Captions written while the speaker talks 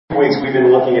Weeks we've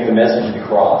been looking at the message of the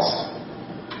cross.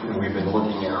 We've been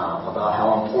looking about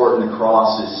how important the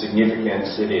cross is, significant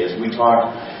it is. We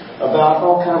talked about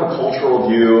kind of a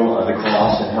cultural view of the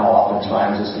cross and how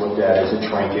oftentimes it's looked at as a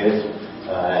trinket,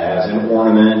 as an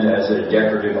ornament, as a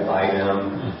decorative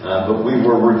item. But we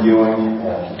were reviewing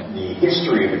the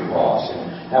history of the cross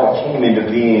and how it came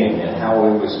into being and how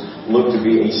it was looked to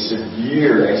be a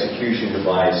severe execution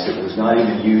device that was not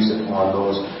even used upon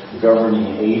those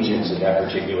governing agents at that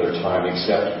particular time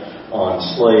except on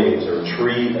slaves or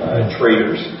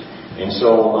traders. And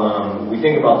so we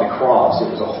think about the cross.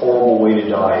 It was a horrible way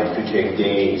to die. It could take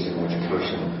days in which a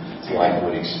person's life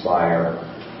would expire.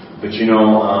 But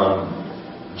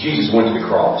Jesus went to the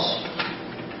cross.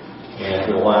 And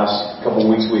for the last couple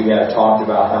of weeks we had talked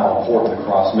about how important the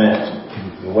cross meant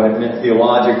and what it meant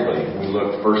theologically. We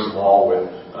looked first of all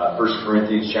with 1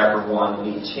 Corinthians chapter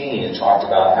 1:18 and talked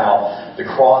about how the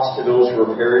cross to those who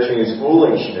are perishing is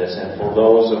foolishness, and for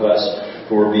those of us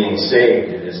who are being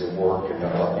saved, it is the work and the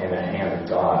hand of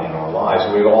God in our lives.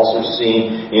 We've also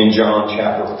seen in John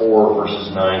chapter 4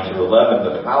 verses 9 through 11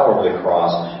 the power of the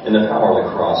cross, and the power of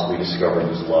the cross we discovered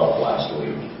was love last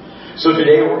week. So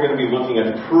today we're going to be looking at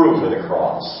the proof of the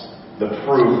cross. The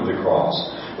proof of the cross.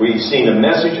 We've seen the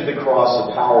message of the cross,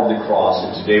 the power of the cross,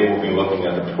 and today we'll be looking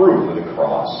at the proof of the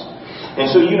cross. And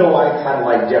so I kind of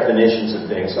like definitions of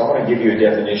things, so I want to give you a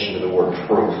definition of the word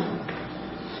proof.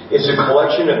 It's a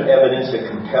collection of evidence that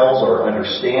compels our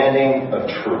understanding of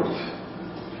truth.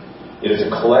 It is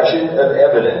a collection of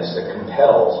evidence that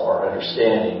compels our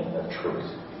understanding of truth.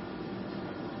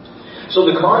 So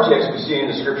the context we see in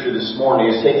the scripture this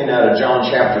morning is taken out of John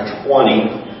chapter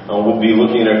 20. We'll be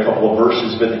looking at a couple of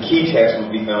verses, but the key text will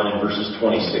be found in verses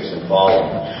 26 and following.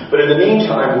 But in the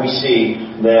meantime, we see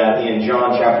that in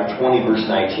John chapter 20, verse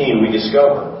 19, we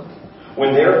discover,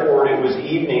 when therefore it was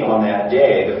evening on that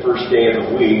day, the first day of the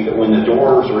week, that when the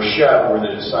doors were shut where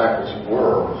the disciples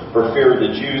were, for fear of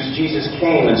the Jews, Jesus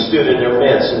came and stood in their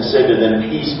midst and said to them,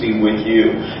 "Peace be with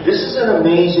you." This is an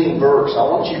amazing verse. I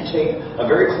want you to take a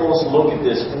very close look at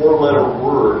this four-letter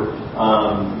word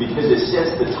because it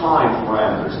sets the time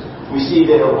parameters. We see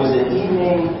that it was an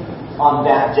evening on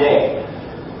that day.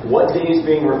 What day is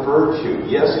being referred to?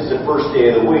 Yes, it's the first day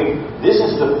of the week. This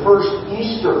is the first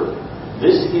Easter.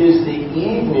 This is the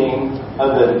evening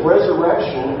of the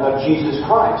resurrection of Jesus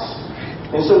Christ.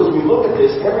 And so as we look at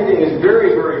this, everything is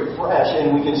very, very fresh,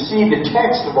 and we can see the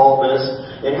text of all this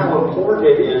and how important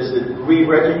it is that we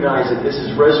recognize that this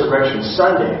is Resurrection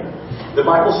Sunday. The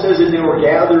Bible says that they were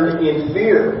gathered in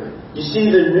fear. You see,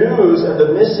 the news of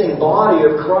the missing body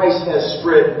of Christ has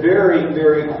spread very,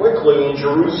 very quickly in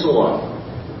Jerusalem.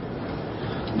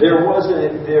 There was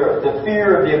the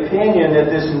fear of the opinion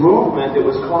that this movement that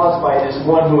was caused by this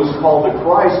one who was called the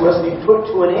Christ must be put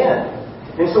to an end.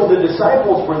 And so the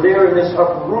disciples were there in this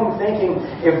upper room thinking,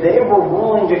 if they were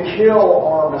willing to kill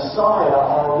our Messiah,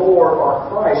 our Lord, our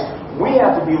Christ, we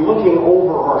have to be looking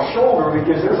over our shoulder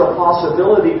because there's a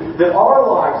possibility that our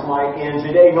lives might end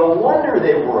today. No wonder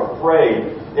they were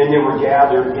afraid. And they were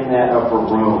gathered in that upper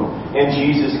room. And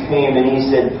Jesus came and He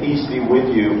said, "Peace be with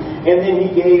you." And then He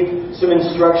gave some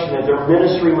instruction that their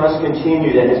ministry must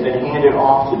continue that has been handed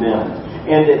off to them.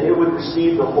 And that it would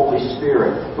receive the Holy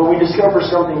Spirit. But we discover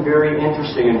something very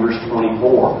interesting in verse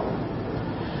 24.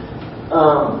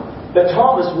 That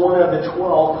Thomas, one of the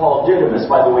 12, called Didymus,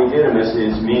 by the way, Didymus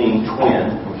is meaning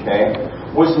twin,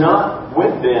 was not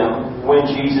with them when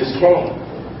Jesus came.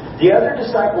 The other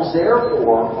disciples,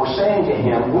 therefore, were saying to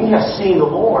Him, "We have seen the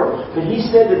Lord." But He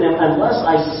said to them, "Unless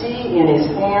I see in His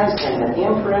hands and the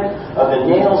imprint of the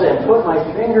nails, and put my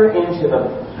finger into the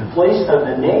place of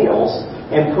the nails,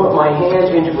 and put my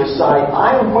hand into His side,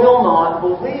 I will not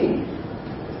believe."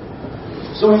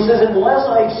 So He says, unless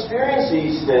I experience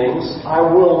these things, I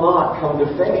will not come to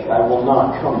faith. I will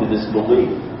not come to this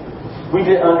belief. We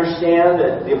did understand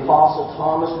that the Apostle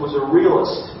Thomas was a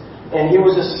realist, and he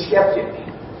was a skeptic.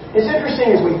 It's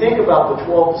interesting as we think about the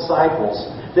 12 disciples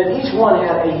that each one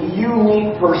had a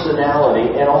unique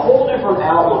personality and a whole different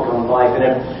outlook on life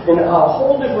and a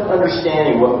whole different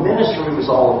understanding what ministry was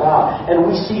all about. And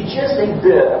we see just a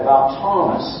bit about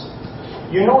Thomas.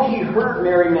 He heard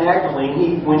Mary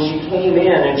Magdalene when she came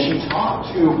in and she talked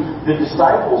to the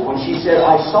disciples when she said,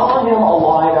 "I saw Him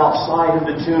alive outside of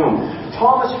the tomb."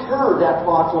 Thomas heard that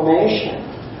proclamation.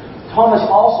 Thomas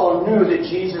also knew that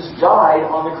Jesus died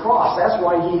on the cross. That's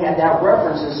why he had that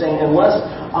reference in saying, unless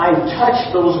I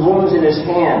touch those wounds in His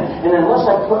hand, and unless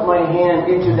I put my hand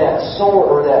into that sword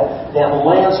or that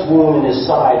lance wound in His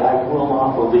side, I will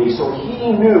not believe. So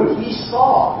he knew, he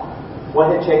saw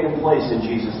what had taken place in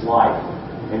Jesus' life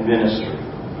and ministry.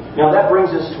 Now that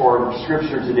brings us to our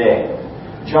scripture today.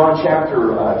 John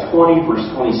chapter 20, verse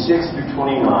 26 through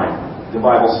 29, the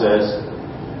Bible says,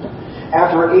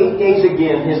 "After 8 days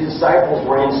again, his disciples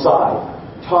were inside.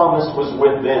 Thomas was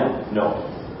with them." No.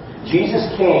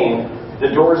 Jesus came, the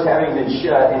doors having been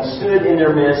shut, and stood in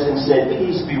their midst and said,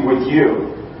 "Peace be with you."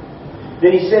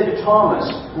 Then he said to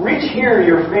Thomas, "Reach here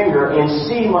your finger and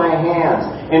see my hands,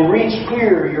 and reach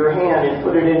here your hand and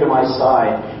put it into my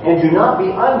side. And do not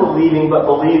be unbelieving, but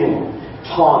believing."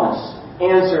 Thomas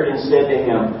answered and said to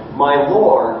him, "My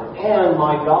Lord and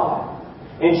my God."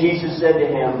 And Jesus said to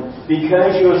him,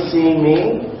 "Because you have seen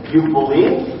me, you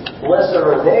believe? Blessed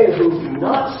are they who do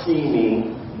not see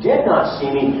me, did not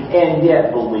see me, and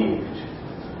yet believed."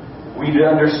 We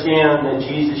understand that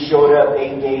Jesus showed up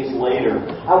 8 days later.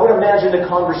 I would imagine the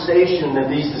conversation that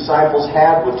these disciples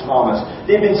had with Thomas.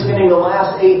 They've been spending the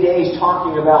last 8 days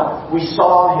talking about, we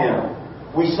saw him.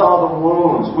 We saw the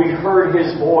wounds. We heard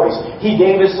his voice. He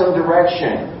gave us some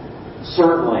direction.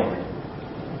 Certainly,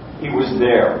 he was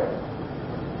there.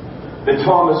 But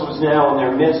Thomas was now in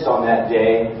their midst on that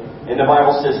day, and the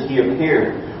Bible says he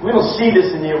appeared. We don't see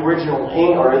this in the original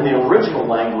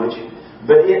language,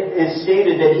 but it is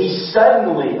stated that he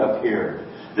suddenly appeared.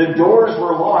 The doors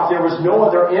were locked. There was no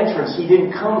other entrance. He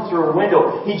didn't come through a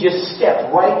window. He just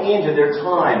stepped right into their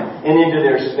time and into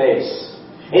their space.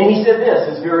 And he said this,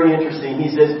 it's very interesting.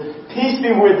 He says, "Peace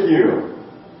be with you."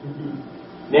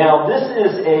 Now, this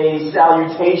is a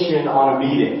salutation on a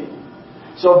meeting.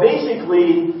 So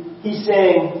basically, he's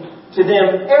saying to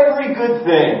them, every good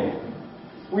thing,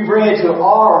 we bring it to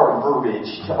our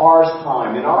verbiage, to our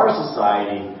time, in our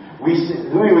society,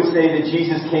 we would say that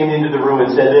Jesus came into the room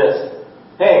and said this,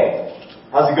 "Hey,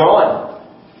 how's it going?"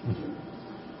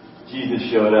 Jesus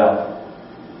showed up.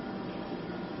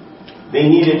 They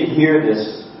needed to hear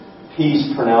this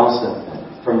peace pronouncement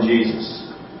from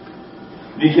Jesus,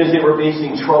 because they were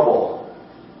facing trouble,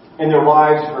 and their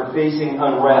lives were facing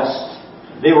unrest.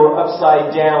 They were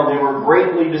upside down. They were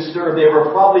greatly disturbed. They were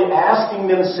probably asking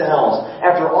themselves,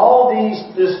 after all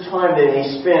this time that they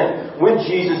spent with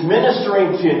Jesus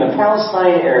ministering to in the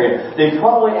Palestine area, they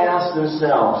probably asked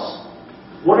themselves,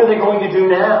 what are they going to do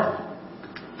now?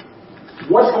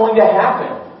 What's going to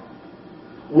happen?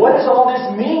 What does all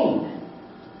this mean?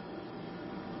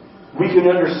 We can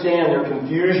understand their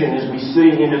confusion as we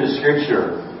see into the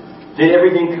Scripture. Did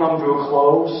everything come to a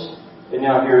close? And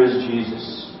now here is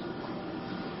Jesus.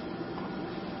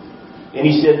 And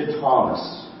he said to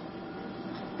Thomas,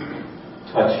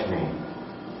 "Touch me.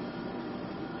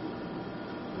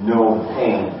 No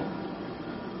pain.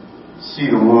 See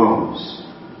the wounds,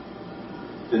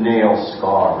 the nail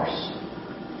scars,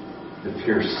 the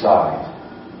pierced side."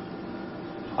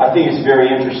 I think it's very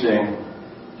interesting.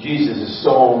 Jesus is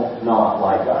so not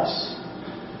like us.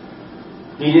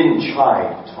 He didn't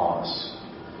chide Thomas.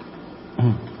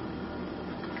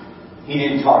 He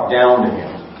didn't talk down to him.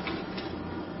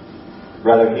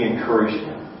 Rather, he encouraged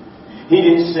him. He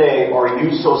didn't say, "Are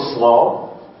you so slow?"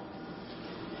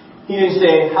 He didn't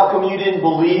say, "How come you didn't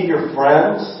believe your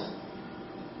friends?"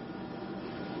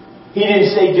 He didn't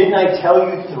say, "Didn't I tell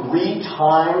you 3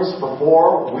 times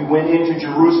before we went into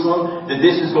Jerusalem that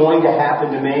this is going to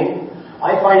happen to me?"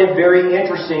 I find it very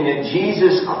interesting that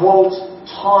Jesus quotes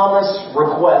Thomas'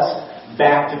 request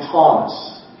back to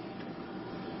Thomas.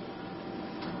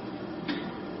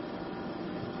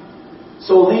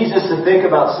 So it leads us to think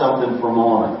about something for a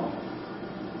moment.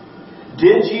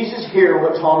 Did Jesus hear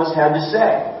what Thomas had to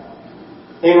say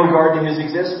in regard to his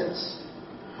existence?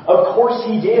 Of course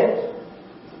he did.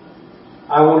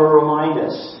 I want to remind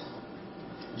us,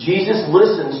 Jesus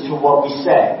listens to what we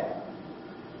say.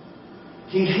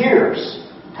 He hears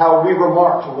how we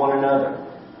remark to one another.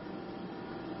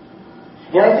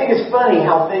 And I think it's funny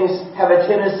how things have a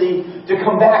tendency to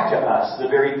come back to us, the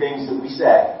very things that we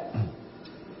say.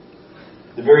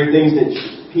 The very things that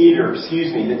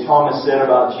that Thomas said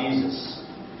about Jesus.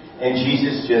 And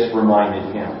Jesus just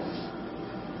reminded him.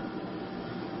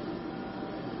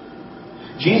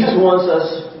 Jesus wants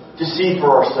us to see for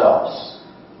ourselves.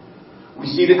 We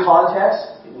see the context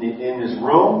in this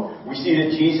room. We see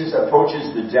that Jesus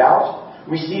approaches the doubt.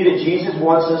 We see that Jesus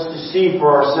wants us to see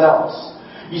for ourselves.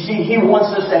 You see, He wants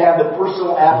us to have the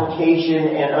personal application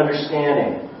and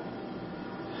understanding.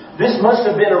 This must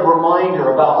have been a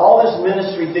reminder about all this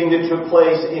ministry thing that took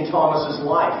place in Thomas's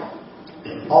life.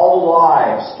 All the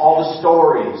lives, all the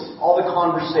stories, all the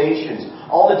conversations,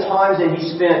 all the times that he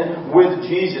spent with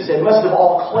Jesus. It must have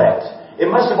all clicked. It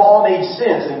must have all made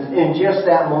sense in just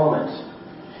that moment.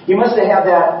 He must have had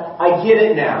that, I get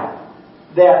it now.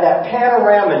 That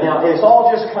panorama now, it's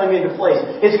all just coming into place.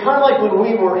 It's kind of like when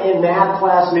we were in math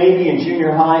class, maybe in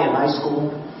junior high and high school.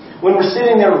 When we're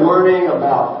sitting there learning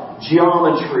about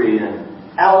geometry and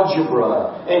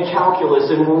algebra and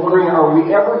calculus, and we're wondering, are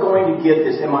we ever going to get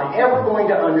this? Am I ever going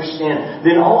to understand?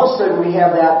 Then all of a sudden we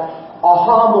have that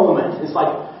aha moment. It's like,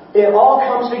 it all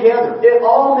comes together. It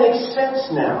all makes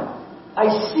sense now. I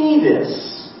see this.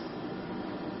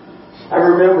 I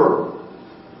remember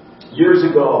years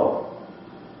ago,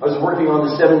 I was working on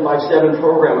the 757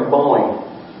 program at Boeing.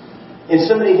 And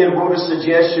somebody had wrote a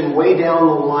suggestion way down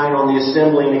the line on the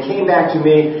assembly, and it came back to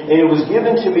me, and it was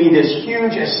given to me this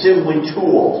huge assembly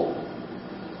tool.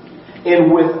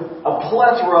 And with a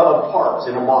plethora of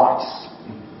parts in a box.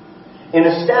 And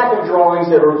a stack of drawings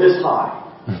that are this high.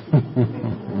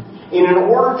 And in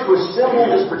order to assemble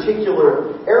this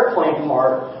particular airplane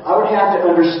part, I would have to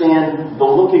understand the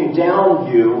looking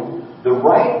down view, the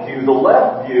right view, the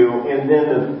left view, and then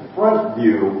the front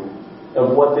view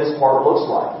of what this part looks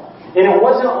like. And it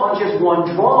wasn't on just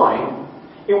one drawing.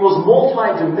 It was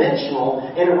multi-dimensional,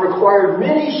 and it required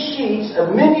many sheets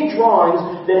of many drawings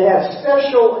that had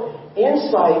special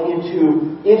insight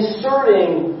into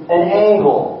inserting an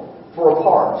angle for a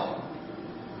part.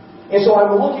 And so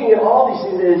I'm looking at all these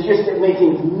things, and it's just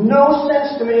making no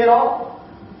sense to me at all.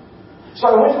 So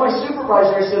I went to my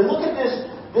supervisor and I said, look at this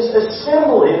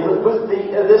assembly,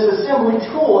 this assembly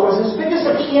tool. It was as big as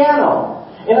a piano.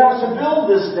 And I was to build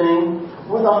this thing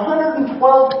with 112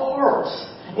 parts.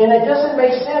 And it doesn't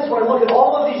make sense when I look at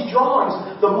all of these drawings.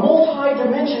 The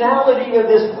multi-dimensionality of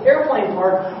this airplane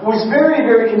part was very,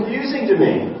 very confusing to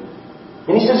me.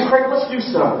 And he says, Craig, let's do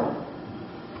something.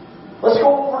 Let's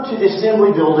go over to the assembly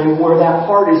building where that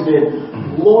part has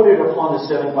been loaded upon the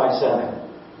 757.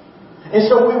 And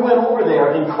so we went over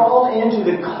there and crawled into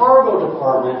the cargo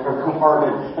department or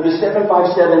compartment of the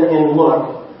 757 and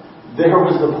look, there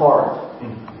was the part.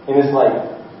 And it's like,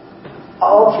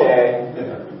 okay,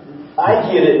 I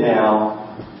get it now.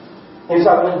 And so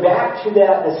I went back to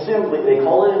that assembly, they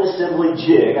call it an assembly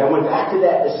jig. I went back to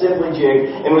that assembly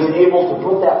jig and was able to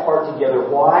put that part together.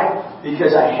 Why?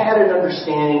 Because I had an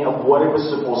understanding of what it was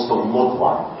supposed to look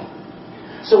like.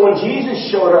 So when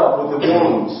Jesus showed up with the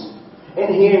wounds,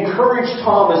 and he encouraged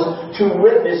Thomas to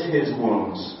witness his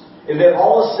wounds, and then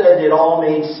all of a sudden it all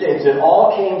made sense. It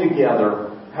all came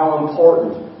together, how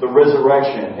important the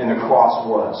resurrection and the cross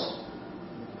was.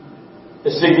 A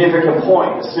significant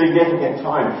point, a significant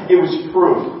time. It was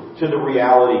proof to the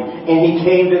reality. And he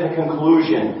came to the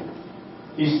conclusion.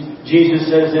 Jesus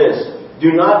says this,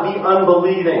 do not be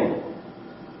unbelieving,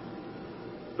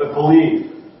 but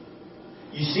believe.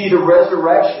 You see, the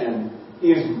resurrection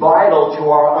is vital to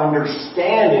our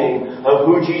understanding of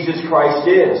who Jesus Christ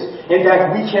is. In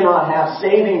fact, we cannot have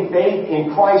saving faith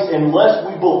in Christ unless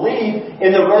we believe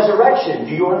in the resurrection.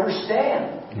 Do you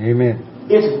understand? Amen.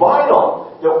 It's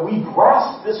vital that we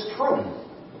grasp this truth.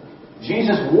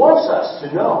 Jesus wants us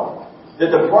to know that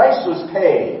the price was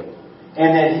paid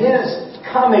and that His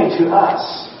coming to us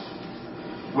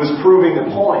was proving the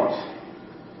point.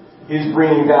 His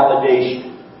bringing validation.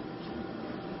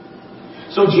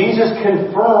 So Jesus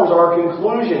confirms our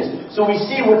conclusions. So we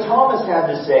see what Thomas had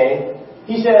to say.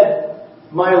 He said,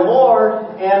 my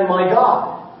Lord and my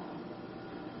God.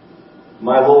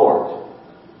 My Lord.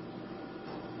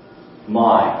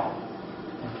 My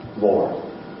Lord.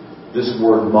 This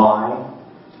word my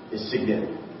is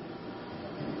significant.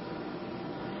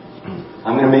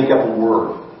 I'm going to make up a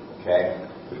word, okay?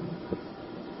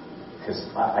 Because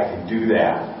I can do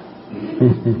that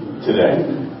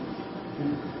today.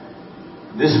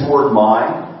 This word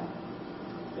my,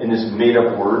 and this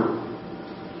made-up word,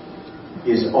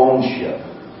 is ownership.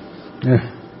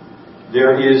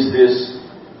 There is this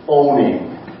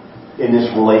owning in this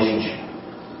relationship.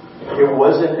 It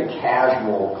wasn't a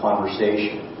casual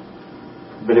conversation,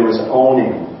 but it was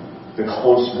owning the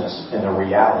closeness and the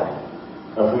reality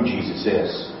of who Jesus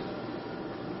is.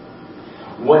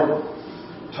 What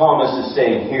Thomas is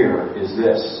saying here is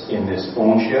this, in this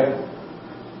ownership,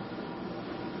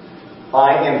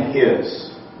 I am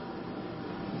His,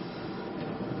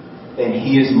 and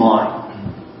He is mine.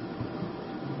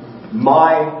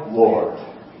 My Lord.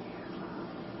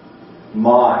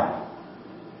 My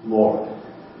Lord.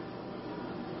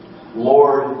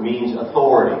 Lord means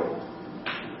authority.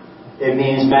 It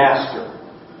means master.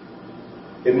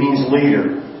 It means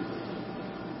leader.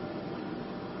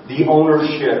 The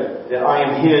ownership that I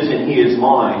am His and He is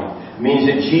mine means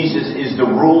that Jesus is the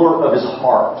ruler of His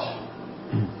heart.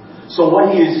 So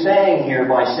what He is saying here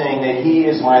by saying that He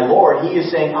is my Lord, He is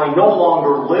saying I no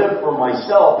longer live for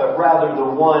myself, but rather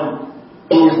the one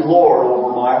who is Lord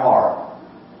over my heart.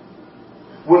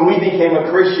 When we became a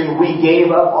Christian, we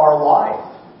gave up our life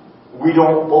We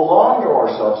don't belong to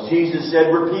ourselves. Jesus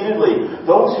said repeatedly,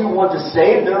 those who want to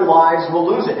save their lives will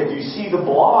lose it. If you see the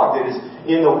blog that is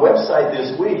in the website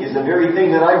this week, is the very thing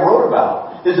that I wrote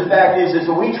about. The fact is that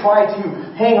we try to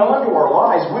hang on to our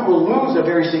lives, we will lose the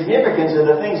very significance of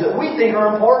the things that we think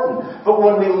are important. But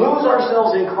when we lose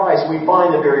ourselves in Christ, we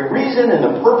find the very reason and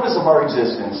the purpose of our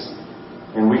existence.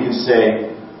 And we can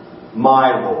say,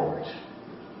 my Lord,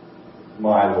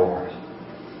 my Lord.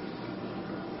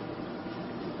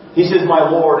 He says, my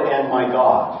Lord and my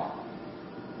God.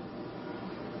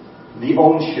 The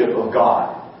ownership of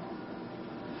God.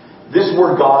 This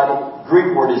word God,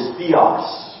 Greek word, is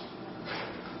theos.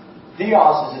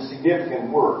 Theos is a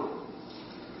significant word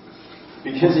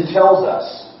because it tells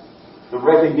us the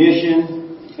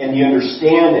recognition and the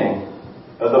understanding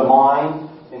of the mind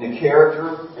and the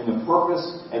character and the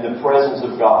purpose and the presence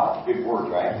of God. Big word,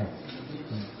 right?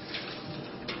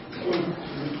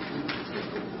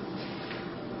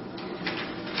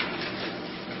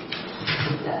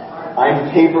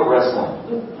 I'm paper wrestling.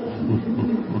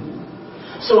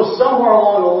 So somewhere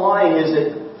along the line is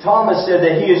that Thomas said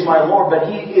that He is my Lord, but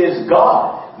He is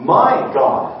God, my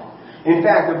God. In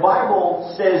fact, the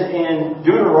Bible says in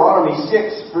Deuteronomy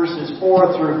 6, verses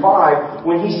 4 through 5,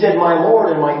 when He said, my Lord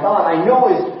and my God, I know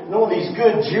these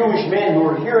good Jewish men who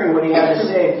were hearing what He had to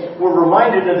say were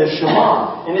reminded of the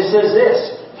Shema. And it says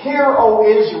this, Hear, O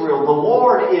Israel, the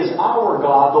Lord is our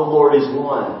God, the Lord is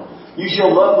one. You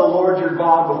shall love the Lord your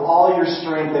God with all your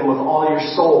strength and with all your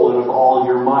soul and with all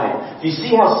your might. Do you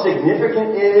see how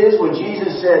significant it is when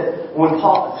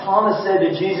Thomas said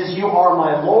to Jesus, you are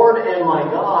my Lord and my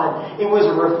God? It was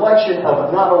a reflection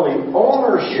of not only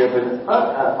ownership and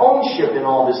ownership in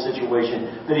all this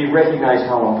situation, but he recognized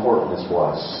how important this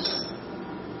was.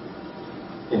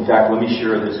 In fact, let me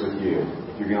share this with you.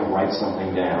 If you're going to write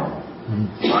something down.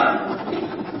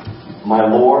 My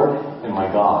Lord and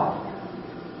my God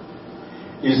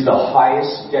is the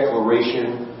highest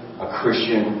declaration a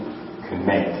Christian can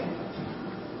make.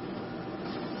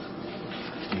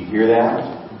 Do you hear that?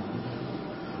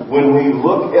 When we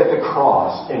look at the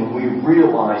cross and we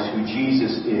realize who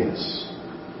Jesus is,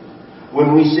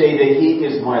 when we say that He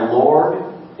is my Lord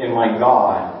and my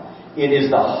God, it is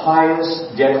the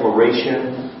highest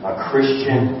declaration a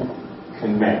Christian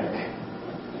can make.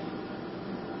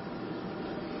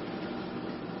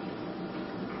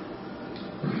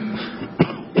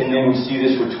 And then we see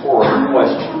this rhetorical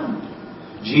question.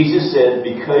 Jesus said,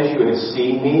 because you have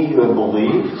seen me, you have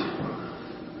believed.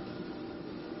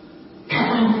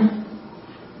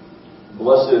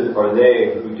 Blessed are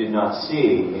they who did not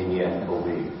see and yet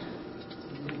believed.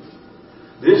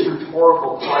 This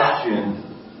rhetorical question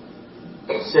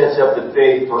sets up the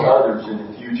faith for others in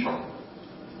the future.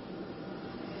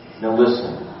 Now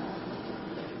listen.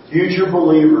 Future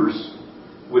believers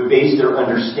would base their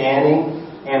understanding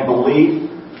and belief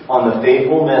on the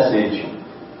faithful message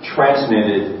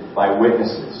transmitted by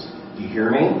witnesses. Do you hear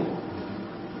me?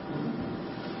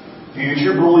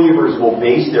 Future believers will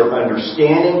base their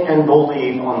understanding and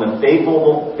belief on the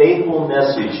faithful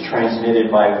message transmitted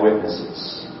by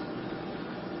witnesses.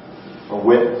 A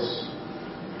witness.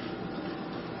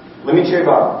 Let me tell you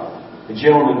about a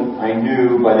gentleman I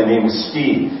knew by the name of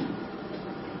Steve.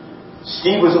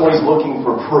 Steve was always looking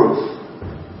for proof.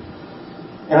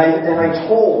 And I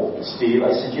told Steve,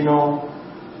 I said,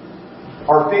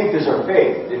 our faith is our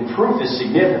faith, and proof is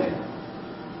significant.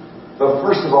 But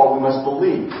first of all, we must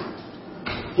believe.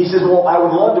 He says, well, I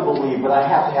would love to believe, but I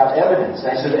have to have evidence.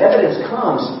 And I said, evidence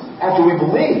comes after we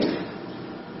believe.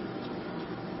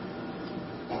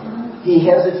 He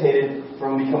hesitated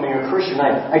from becoming a Christian.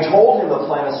 I told him the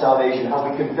plan of salvation, how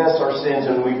we confess our sins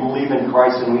and we believe in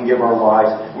Christ and we give our lives.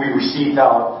 We receive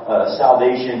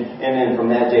salvation, and then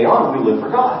from that day on, we live for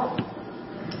God.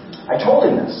 I told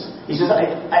him this. He says,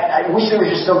 I wish there was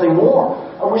just something more.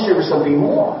 I wish there was something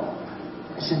more.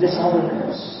 I said, that's all there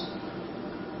is.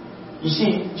 You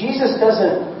see, Jesus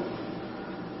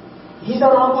He's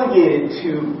not obligated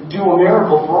to do a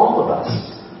miracle for all of us.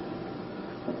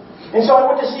 And so I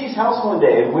went to Steve's house one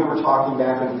day, and we were talking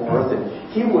back and forth, and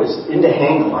he was into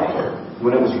hang glider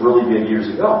when it was really big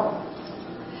years ago.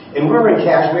 And we were in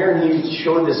Kashmir, and he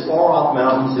showed this far-off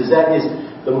mountain. He says, that is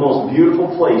the most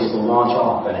beautiful place to launch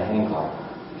off in a hang glider.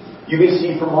 You can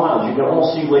see for miles. You can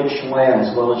almost see Lake Chelan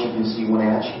as well as you can see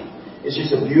Wenatchee. It's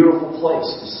just a beautiful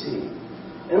place to see.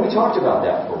 And we talked about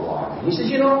that for a while. He says,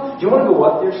 do you want to go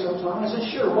up there sometime? I said,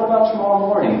 sure. What about tomorrow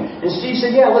morning? And Steve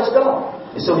said, yeah, let's go.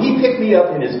 And so he picked me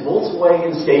up in his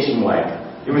Volkswagen station wagon.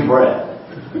 It was red.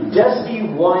 Dusty,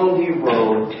 windy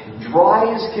road, dry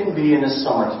as can be in the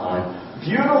summertime.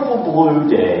 Beautiful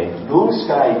blue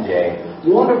sky day.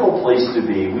 wonderful place to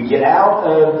be. We get out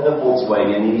of the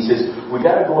Volkswagen, and he says, we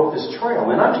got to go up this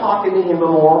trail. And I'm talking to him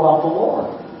more about the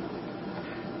Lord.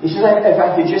 He says, if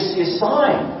I could just see a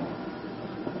sign,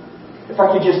 if I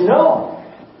could just know,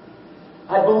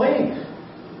 I'd believe.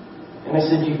 And I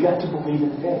said, you've got to believe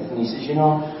in faith. And he says,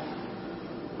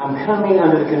 I'm coming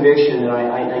under the conviction that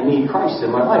I need Christ in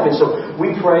my life. And so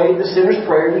we prayed the sinner's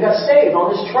prayer, and he got saved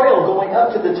on this trail going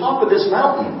up to the top of this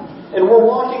mountain. And we're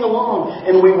walking along,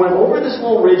 and we went over this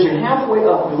little ridge, and halfway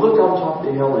up, we looked on top of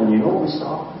the hill, and you know what we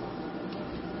saw?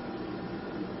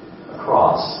 A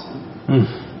cross.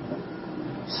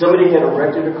 Somebody had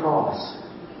erected a cross.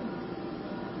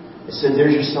 It said,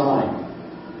 there's your sign.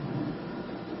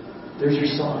 There's your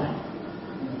sign.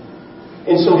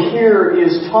 And so here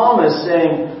is Thomas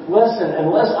saying, listen,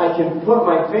 unless I can put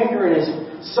my finger in his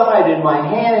side and my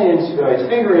hand into his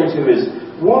finger into his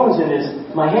wounds and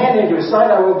my hand into his side,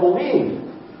 I will believe.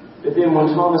 But then when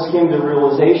Thomas came to the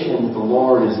realization that the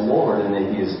Lord is Lord and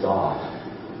that He is God,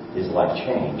 his life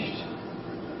changed.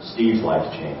 Steve's life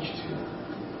changed too.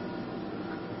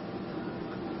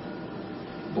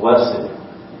 Blessed.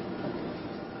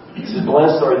 It says,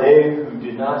 blessed are they who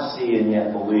did not see and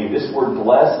yet believe. This word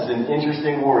blessed is an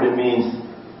interesting word. It means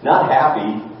not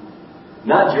happy,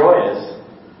 not joyous,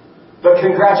 but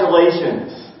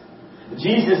congratulations.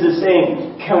 Jesus is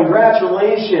saying,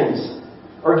 congratulations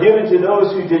are given to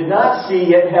those who did not see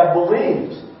yet have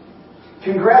believed.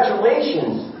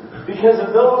 Congratulations, because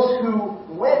of those who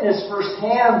witnessed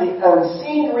firsthand the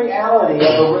unseen reality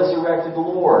of the resurrected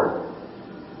Lord.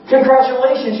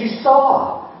 Congratulations, you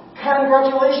saw.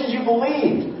 Congratulations, you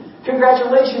believed.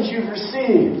 Congratulations, you've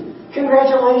received.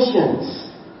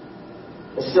 Congratulations.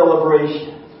 A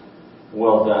celebration.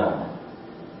 Well done.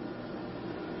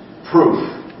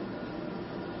 Proof.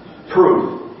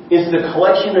 Proof is the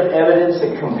collection of evidence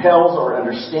that compels our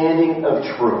understanding of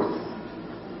truth.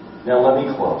 Now let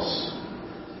me close.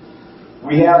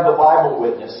 We have the Bible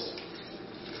witness.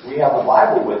 We have the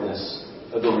Bible witness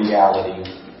of the reality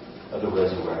of the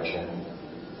resurrection.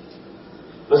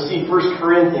 Let's see 1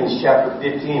 Corinthians chapter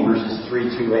 15, verses 3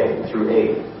 through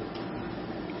 8.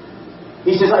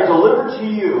 He says, I delivered to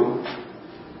you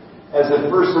as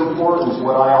of first importance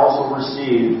what I also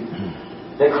received,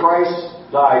 that Christ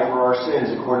died for our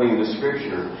sins according to the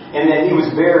Scripture, and that He was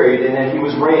buried, and that He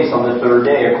was raised on the third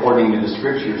day according to the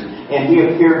Scriptures. And He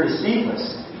appeared to Cephas,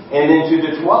 and then to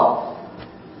the 12.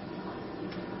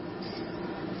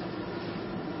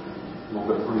 A little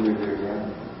bit further there again.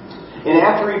 And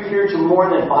after He appeared to more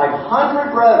than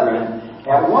 500 brethren,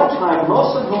 at one time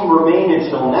most of whom remain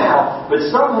until now, but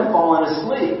some had fallen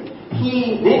asleep.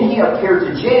 Then He appeared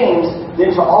to James,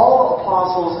 then to all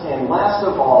apostles, and last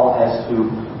of all, as to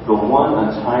the one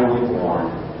untimely born,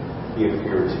 He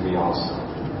appeared to me also.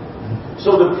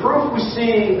 So the proof we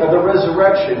see of the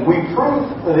resurrection, we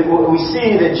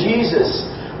see that Jesus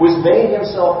was made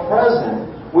Himself present,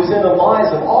 was in the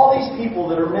lives of all these people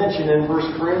that are mentioned in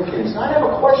 1 Corinthians. And I have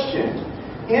a question.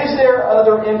 Is there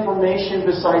other information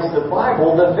besides the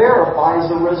Bible that verifies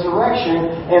the resurrection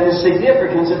and the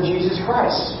significance of Jesus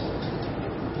Christ?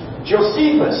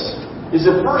 Josephus is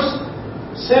a first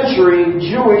century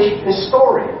Jewish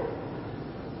historian.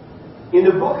 In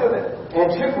the book of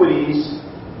Antiquities,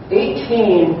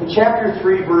 18, chapter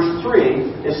 3, verse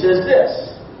 3, it says this.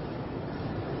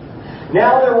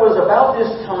 Now there was about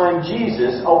this time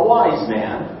Jesus, a wise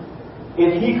man,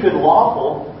 if he could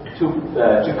lawful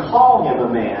to call him a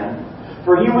man,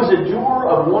 for he was a doer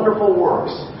of wonderful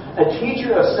works, a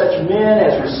teacher of such men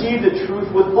as received the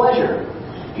truth with pleasure.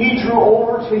 He drew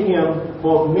over to him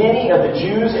both many of the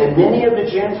Jews and many of the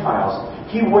Gentiles.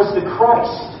 He was the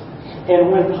Christ.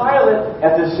 And when Pilate,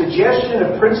 at the suggestion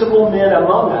of principal men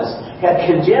among us, had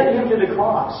condemned Him to the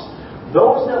cross,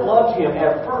 those that loved Him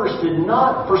at first did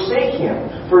not forsake Him,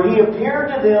 for He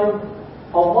appeared to them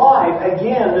alive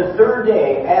again the third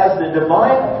day, as the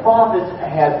divine prophets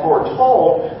had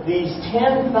foretold these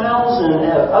 10,000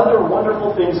 other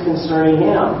wonderful things concerning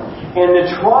Him. And the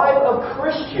tribe of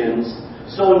Christians,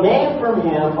 so named from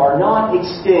Him, are not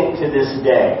extinct to this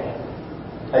day.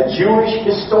 A Jewish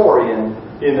historian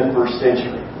in the first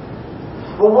century.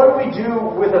 Well, what do we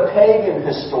do with a pagan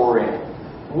historian?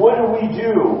 What do we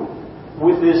do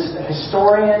with this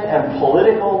historian and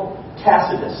political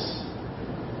Tacitus?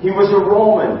 He was a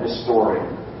Roman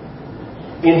historian.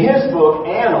 In his book,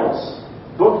 Annals,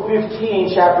 book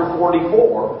 15, chapter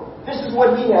 44, this is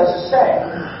what he has to say.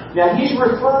 Now, he's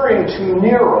referring to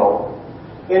Nero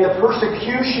in the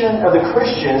persecution of the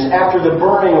Christians after the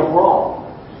burning of Rome.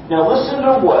 Now, listen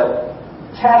to what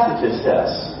Tacitus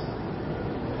says.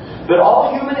 But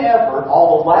all human effort,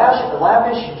 all the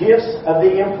lavish gifts of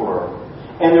the emperor,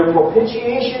 and their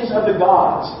propitiations of the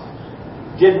gods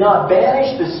did not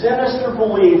banish the sinister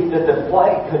belief that the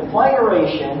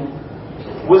conflagration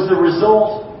was the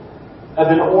result of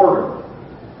an order.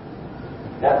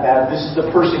 This is the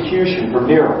persecution for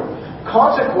Nero.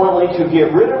 Consequently, to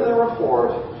get rid of the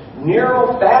report,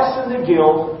 Nero fastened the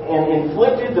guilt and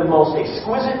inflicted the most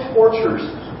exquisite tortures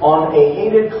on a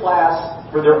hated class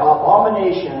for their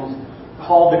abominations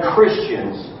called the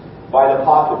Christians by the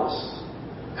populace.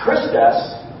 Christus,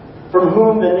 from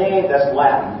whom the name, that's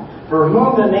Latin, for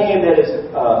whom the name that is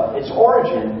its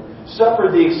origin,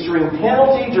 suffered the extreme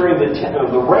penalty during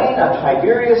the reign of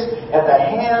Tiberius at the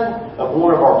hand of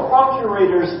one of our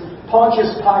procurators,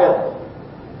 Pontius Pilate,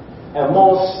 a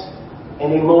most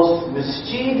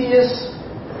mischievous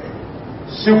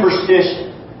superstition.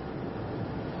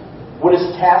 What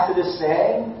does Tacitus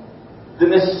say? The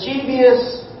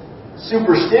mischievous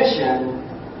superstition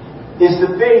is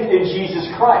the faith in Jesus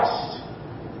Christ,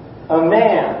 a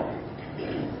man,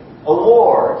 a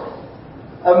Lord,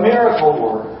 a miracle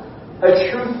worker,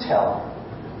 a truth teller,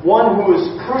 one who was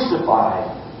crucified,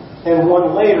 and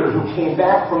one later who came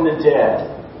back from the dead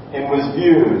and was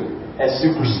viewed as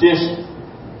superstition.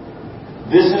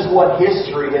 This is what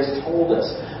history has told us.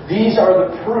 These are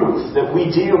the proofs that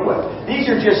we deal with. These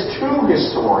are just two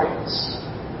historians.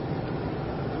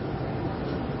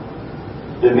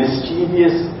 The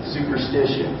mischievous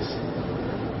superstitions.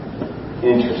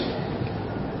 Interesting.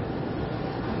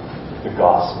 The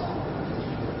gospel.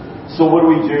 So what do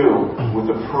we do with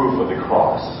the proof of the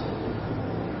cross?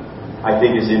 I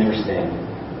think it's interesting.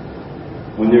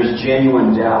 When there's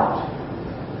genuine doubt,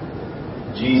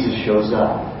 Jesus shows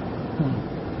up.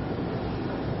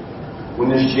 When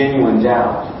there's genuine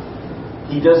doubt,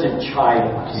 He doesn't chide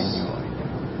us.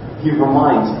 He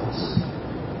reminds us.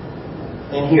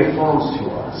 And He affirms to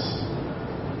us.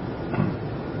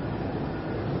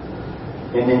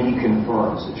 And then He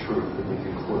confirms the truth that we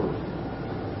conclude.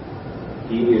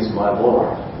 He is my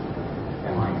Lord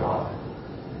and my God.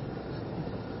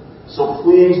 So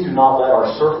please do not let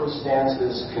our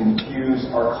circumstances confuse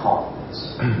our confidence.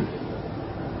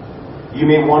 You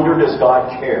may wonder, does God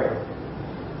care?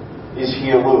 Is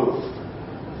He aloof?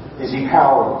 Is He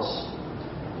powerless?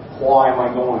 Why am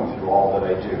I going through all that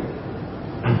I do?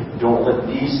 Don't let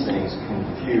these things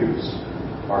confuse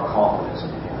our confidence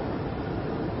in Him.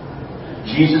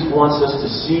 Jesus wants us to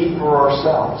see for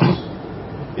ourselves.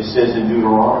 It says in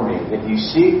Deuteronomy, if you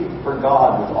seek for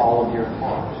God with all of your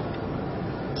heart,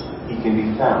 He can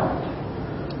be found.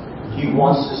 He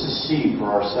wants us to see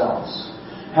for ourselves.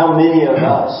 How many of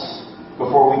us,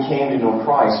 before we came to know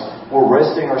Christ, were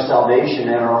resting our salvation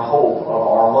and our hope of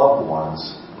our loved ones,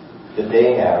 that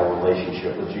they had a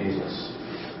relationship with Jesus.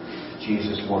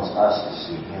 Jesus wants us to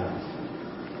see Him.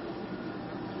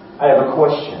 I have a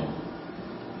question.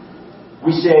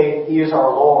 We say He is our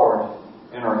Lord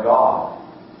and our God.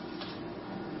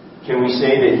 Can we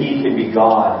say that He can be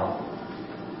God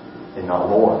and not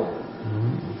Lord?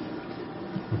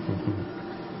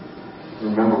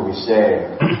 Remember we say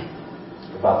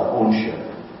about the ownership.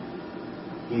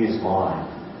 He is mine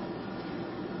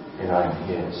and I am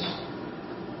His.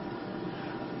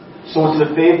 So it's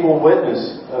the faithful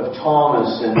witness of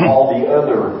Thomas and all the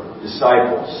other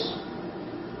disciples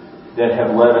that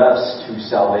have led us to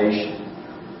salvation.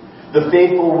 The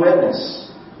faithful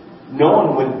witness. No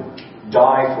one would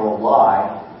die for a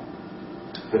lie,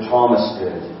 but Thomas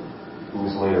did, who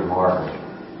was later martyred.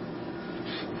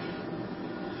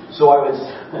 So I would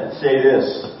say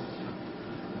this.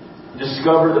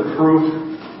 Discover the proof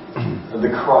of the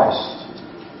Christ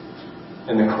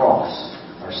and the cross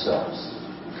ourselves.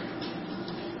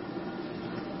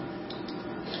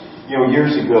 You know,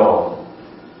 years ago,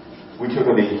 we took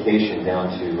a vacation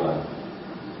down to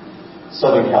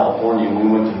Southern California, and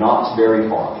we went to Knott's Berry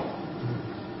Farm.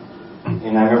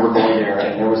 And I remember going there,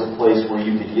 and there was a place where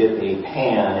you could get a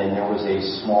pan, and there was a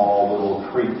small little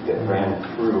creek that ran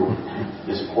through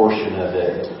this portion of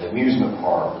the amusement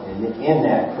park. And in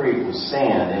that creek was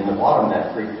sand, and in the bottom of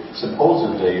that creek,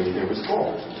 supposedly, there was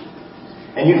gold.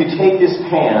 And you could take this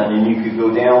pan, and you could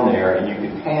go down there, and you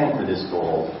could pan for this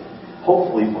gold,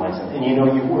 hopefully find something. And you know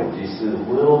you would. These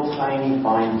little tiny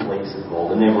fine flakes of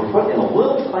gold. And they were put in a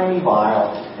little tiny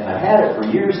vial, and I had it for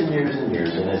years and years and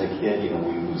years. And as a kid, you know,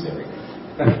 we lose everything.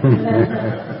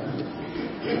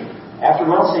 After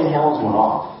Mount St. Helens went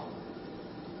off,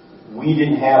 we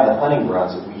didn't have the hunting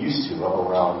grounds that we used to up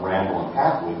around Randall and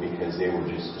Packwood because they were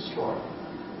just destroyed.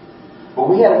 But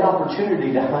we had an opportunity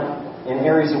to hunt in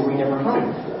areas that we never hunted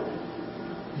before.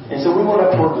 And so we went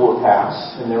up toward Bloor Pass,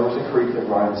 and there was a creek that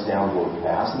runs down Bloor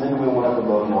Pass, and then we went up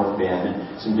above North Bend and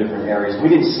some different areas. We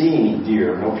didn't see any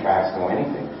deer, no tracks, no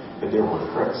anything. but there were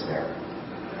crooks there.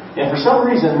 And for some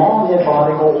reason, Mom had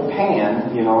bought a gold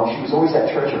pan. You know, she was always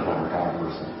that treasure hunter kind of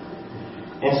person.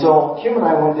 And so Kim and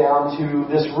I went down to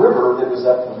this river that was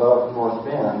up above North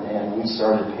Bend, and we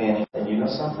started panning. And you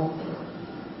know something?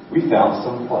 We found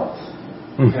some plugs.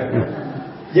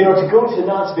 You know, to go to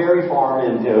Knott's Berry Farm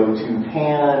and to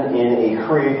pan in a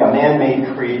creek, a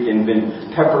man-made creek, and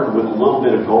been peppered with a little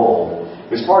bit of gold,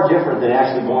 was far different than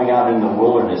actually going out in the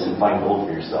wilderness and finding gold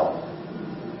for yourself.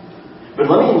 But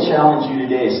let me challenge you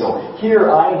today. So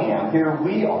here I am, here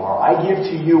we are. I give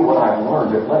to you what I've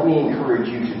learned, but let me encourage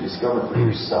you to discover for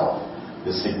yourself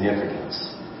the significance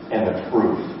and the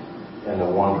proof and the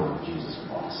wonder of Jesus'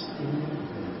 cross.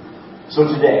 So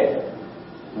today,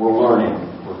 we're learning,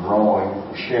 we're growing,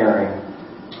 we're sharing.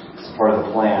 It's part of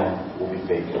the plan. We'll be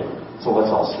faithful. So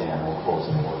let's all stand. We'll close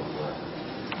in a word.